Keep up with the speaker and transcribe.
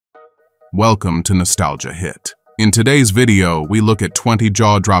Welcome to Nostalgia Hit. In today's video, we look at 20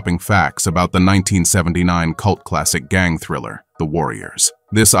 jaw-dropping facts about the 1979 cult classic gang thriller, The Warriors.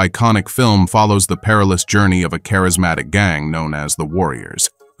 This iconic film follows the perilous journey of a charismatic gang known as the Warriors,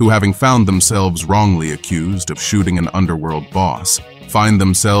 who, having found themselves wrongly accused of shooting an underworld boss, find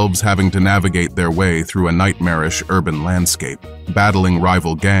themselves having to navigate their way through a nightmarish urban landscape, battling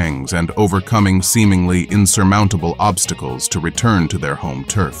rival gangs and overcoming seemingly insurmountable obstacles to return to their home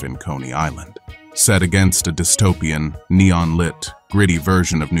turf in Coney Island. Set against a dystopian, neon-lit, gritty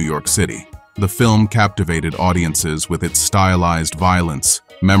version of New York City, the film captivated audiences with its stylized violence,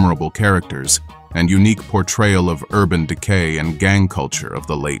 memorable characters, and unique portrayal of urban decay and gang culture of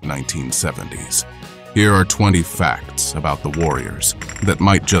the late 1970s. Here are 20 facts about the Warriors that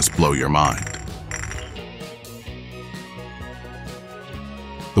might just blow your mind.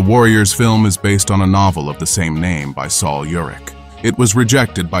 The Warriors film is based on a novel of the same name by Saul Ulrich. It was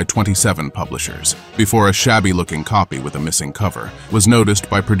rejected by 27 publishers before a shabby-looking copy with a missing cover was noticed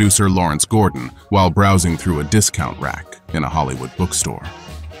by producer Lawrence Gordon while browsing through a discount rack in a Hollywood bookstore.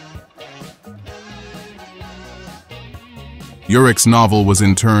 Ulrich's novel was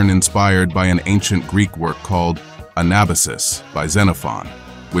in turn inspired by an ancient Greek work called Anabasis by Xenophon,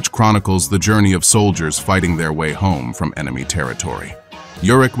 which chronicles the journey of soldiers fighting their way home from enemy territory.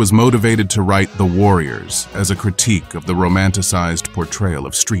 Ulrich was motivated to write The Warriors as a critique of the romanticized portrayal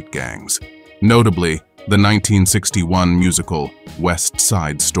of street gangs, notably the 1961 musical West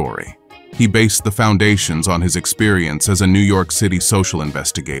Side Story. He based the foundations on his experience as a New York City social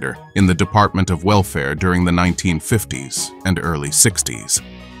investigator in the Department of Welfare during the 1950s and early 60s.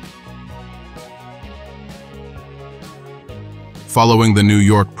 Following the New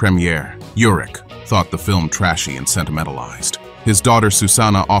York premiere, Ulrich thought the film trashy and sentimentalized. His daughter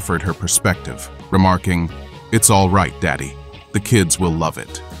Susanna offered her perspective, remarking, "It's all right, Daddy. The kids will love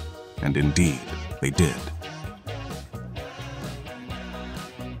it." And indeed, they did.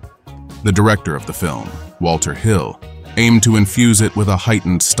 The director of the film, Walter Hill, aimed to infuse it with a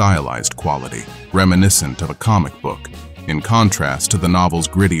heightened stylized quality, reminiscent of a comic book, in contrast to the novel's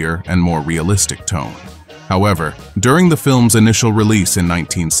grittier and more realistic tone. However, during the film's initial release in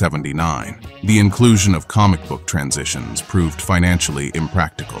 1979, the inclusion of comic book transitions proved financially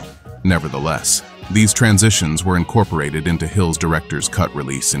impractical. Nevertheless, these transitions were incorporated into Hill's director's cut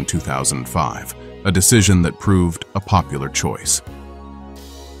release in 2005, a decision that proved a popular choice.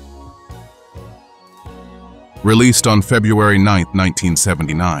 Released on February 9,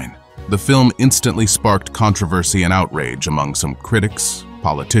 1979, the film instantly sparked controversy and outrage among some critics,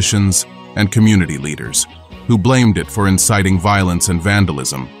 politicians, and community leaders, who blamed it for inciting violence and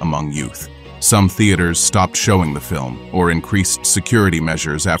vandalism among youth. Some theaters stopped showing the film or increased security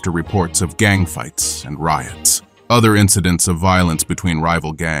measures after reports of gang fights and riots. Other incidents of violence between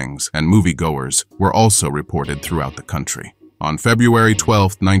rival gangs and moviegoers were also reported throughout the country. On February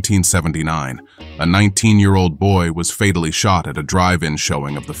 12, 1979, a 19-year-old boy was fatally shot at a drive-in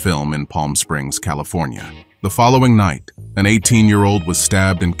showing of the film in Palm Springs, California. The following night, an 18-year-old was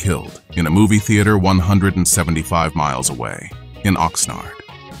stabbed and killed in a movie theater 175 miles away, in Oxnard.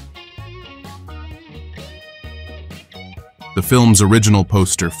 The film's original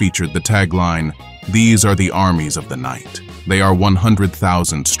poster featured the tagline, "These are the armies of the night. They are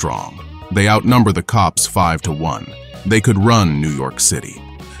 100,000 strong. They outnumber the cops 5 to 1. They could run New York City."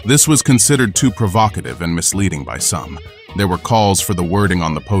 This was considered too provocative and misleading by some. There were calls for the wording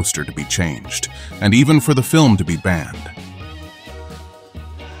on the poster to be changed, and even for the film to be banned.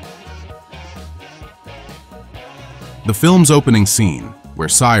 The film's opening scene, where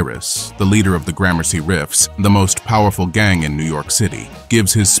Cyrus, the leader of the Gramercy Riffs, the most powerful gang in New York City,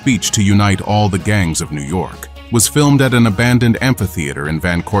 gives his speech to unite all the gangs of New York, was filmed at an abandoned amphitheater in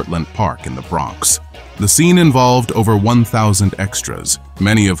Van Cortlandt Park in the Bronx. The scene involved over 1,000 extras,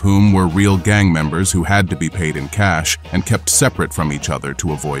 many of whom were real gang members who had to be paid in cash and kept separate from each other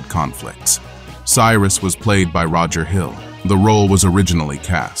to avoid conflicts. Cyrus was played by Roger Hill. The role was originally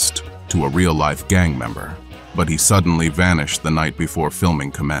cast to a real-life gang member, but he suddenly vanished the night before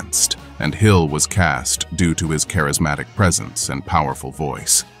filming commenced, and Hill was cast due to his charismatic presence and powerful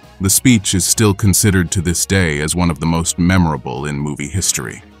voice. The speech is still considered to this day as one of the most memorable in movie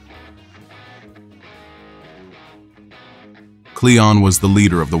history. Cleon was the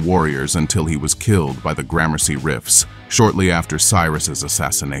leader of the Warriors until he was killed by the Gramercy Riffs shortly after Cyrus's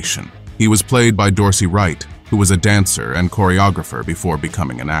assassination. He was played by Dorsey Wright, who was a dancer and choreographer before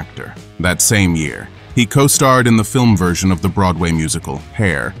becoming an actor. That same year, he co-starred in the film version of the Broadway musical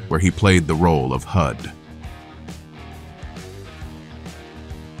Hair, where he played the role of Hud.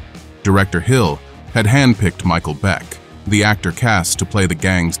 Director Hill had handpicked Michael Beck, the actor cast to play the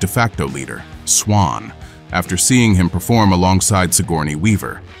gang's de facto leader, Swan, after seeing him perform alongside Sigourney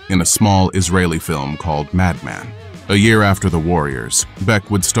Weaver in a small Israeli film called Madman. A year after The Warriors, Beck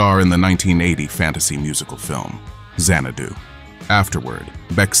would star in the 1980 fantasy musical film, Xanadu. Afterward,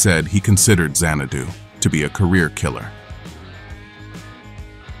 Beck said he considered Xanadu to be a career killer.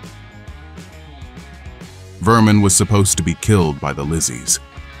 Vermin was supposed to be killed by the Lizzies,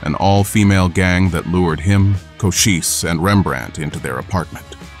 an all-female gang that lured him, Cochise, and Rembrandt into their apartment.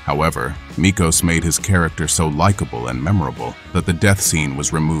 However, Mikos made his character so likable and memorable that the death scene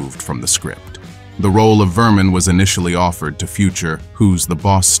was removed from the script. The role of Vermin was initially offered to future Who's the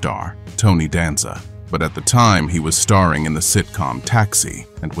Boss star, Tony Danza, but at the time he was starring in the sitcom Taxi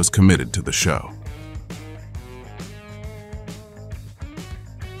and was committed to the show.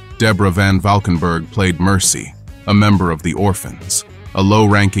 Deborah Van Valkenburg played Mercy, a member of the Orphans, a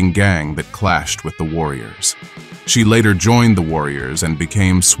low-ranking gang that clashed with the Warriors. She later joined the Warriors and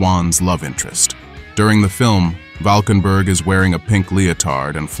became Swan's love interest. During the film, Valkenburg is wearing a pink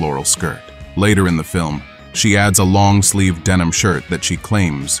leotard and floral skirt. Later in the film, she adds a long-sleeved denim shirt that she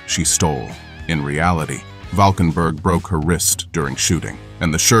claims she stole. In reality, Valkenburg broke her wrist during shooting,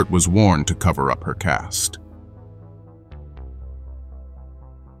 and the shirt was worn to cover up her cast.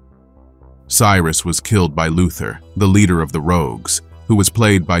 Cyrus was killed by Luther, the leader of the Rogues, who was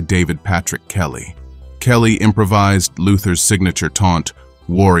played by David Patrick Kelly. Kelly improvised Luther's signature taunt,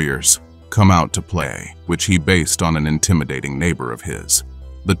 "Warriors, come out to play," which he based on an intimidating neighbor of his.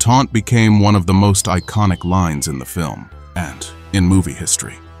 The taunt became one of the most iconic lines in the film and in movie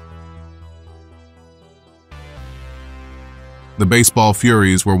history. The Baseball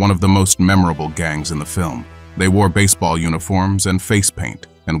Furies were one of the most memorable gangs in the film. They wore baseball uniforms and face paint,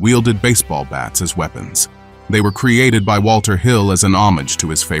 and wielded baseball bats as weapons. They were created by Walter Hill as an homage to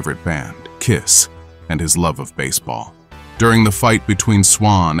his favorite band, Kiss, and his love of baseball. During the fight between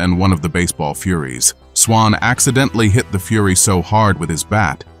Swan and one of the Baseball Furies, Swan accidentally hit the Fury so hard with his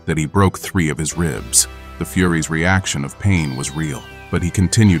bat that he broke 3 of his ribs. The Fury's reaction of pain was real, but he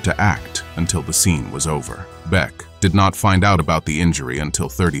continued to act until the scene was over. Beck did not find out about the injury until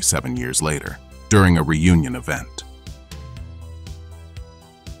 37 years later, during a reunion event.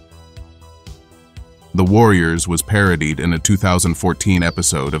 The Warriors was parodied in a 2014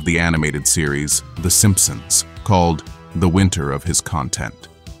 episode of the animated series The Simpsons, called The Winter of His Content.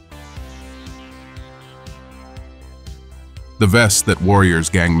 The vest that Warriors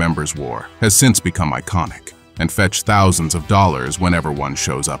gang members wore has since become iconic and fetch thousands of dollars whenever one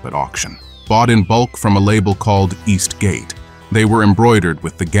shows up at auction. Bought in bulk from a label called Eastgate, they were embroidered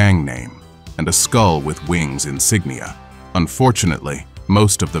with the gang name and a skull with wings insignia. Unfortunately,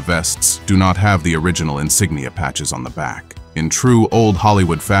 most of the vests do not have the original insignia patches on the back. In true old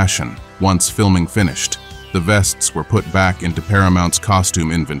Hollywood fashion, once filming finished, the vests were put back into Paramount's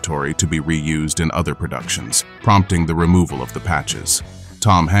costume inventory to be reused in other productions, prompting the removal of the patches.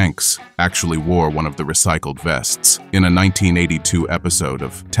 Tom Hanks actually wore one of the recycled vests in a 1982 episode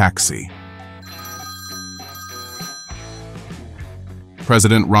of Taxi.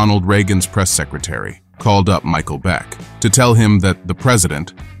 President Ronald Reagan's press secretary called up Michael Beck to tell him that the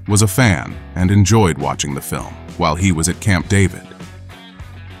president was a fan and enjoyed watching the film while he was at Camp David.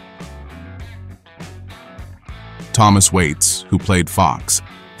 Thomas Waits, who played Fox,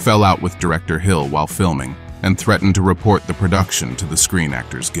 fell out with director Hill while filming and threatened to report the production to the Screen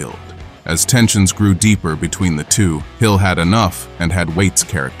Actors Guild. As tensions grew deeper between the two, Hill had enough and had Waits'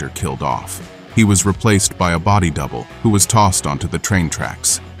 character killed off. He was replaced by a body double who was tossed onto the train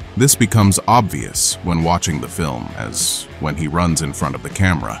tracks. This becomes obvious when watching the film, as when he runs in front of the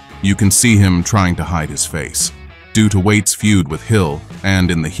camera, you can see him trying to hide his face. Due to Waits' feud with Hill,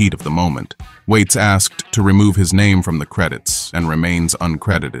 and in the heat of the moment, Waits asked to remove his name from the credits and remains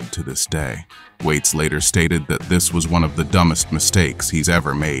uncredited to this day. Waits later stated that this was one of the dumbest mistakes he's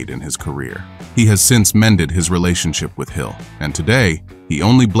ever made in his career. He has since mended his relationship with Hill, and today, he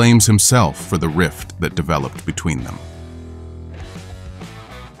only blames himself for the rift that developed between them.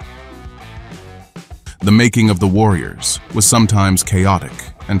 The making of The Warriors was sometimes chaotic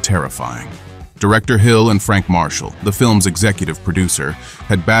and terrifying. Director Hill and Frank Marshall, the film's executive producer,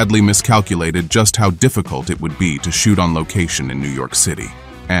 had badly miscalculated just how difficult it would be to shoot on location in New York City,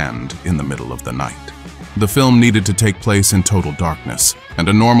 and in the middle of the night. The film needed to take place in total darkness, and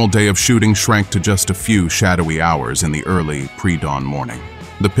a normal day of shooting shrank to just a few shadowy hours in the early, pre-dawn morning.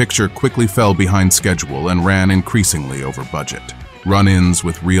 The picture quickly fell behind schedule and ran increasingly over budget. Run-ins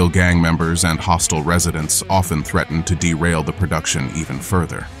with real gang members and hostile residents often threatened to derail the production even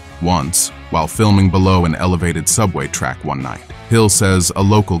further. Once, while filming below an elevated subway track one night, Hill says a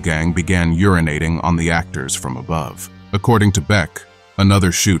local gang began urinating on the actors from above. According to Beck,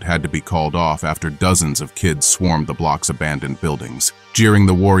 another shoot had to be called off after dozens of kids swarmed the block's abandoned buildings, jeering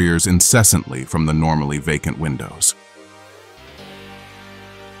the Warriors incessantly from the normally vacant windows.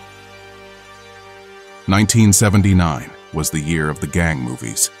 1979 was the year of the gang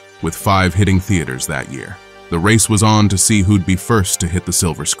movies, with 5 hitting theaters that year. The race was on to see who'd be first to hit the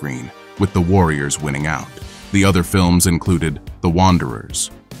silver screen, with the Warriors winning out. The other films included The Wanderers,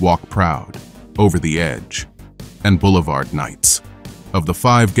 Walk Proud, Over the Edge, and Boulevard Nights. Of the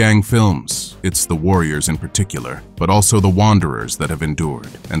 5 gang films, it's the Warriors in particular, but also the Wanderers that have endured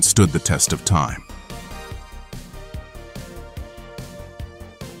and stood the test of time.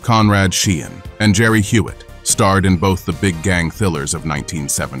 Conrad Sheehan and Jerry Hewitt starred in both the big gang thrillers of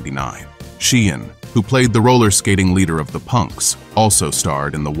 1979. Sheehan, who played the roller skating leader of the Punks, also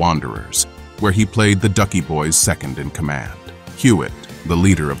starred in The Wanderers, where he played the Ducky Boys' second in command. Hewitt, the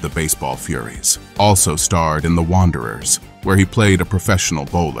leader of the Baseball Furies, also starred in The Wanderers, where he played a professional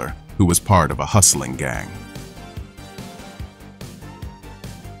bowler who was part of a hustling gang.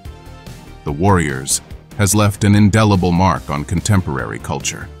 The Warriors has left an indelible mark on contemporary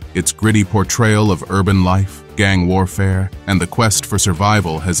culture. Its gritty portrayal of urban life, gang warfare, and the quest for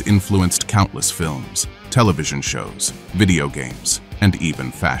survival has influenced countless films, television shows, video games, and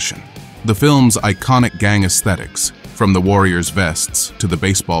even fashion. The film's iconic gang aesthetics, from the Warriors' vests to the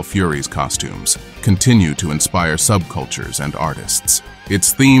Baseball Furies' costumes, continue to inspire subcultures and artists.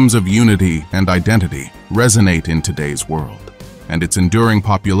 Its themes of unity and identity resonate in today's world, and its enduring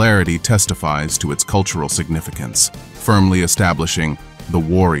popularity testifies to its cultural significance, firmly establishing The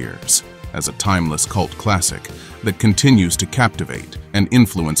Warriors as a timeless cult classic that continues to captivate and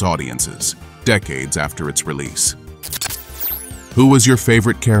influence audiences decades after its release. Who was your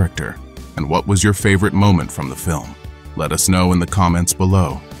favorite character, and what was your favorite moment from the film? Let us know in the comments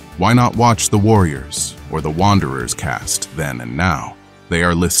below. Why not watch The Warriors or The Wanderers cast then and now? They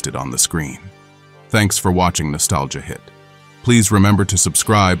are listed on the screen. Thanks for watching Nostalgia Hit. Please remember to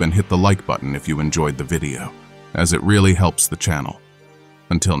subscribe and hit the like button if you enjoyed the video, as it really helps the channel.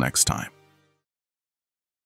 Until next time.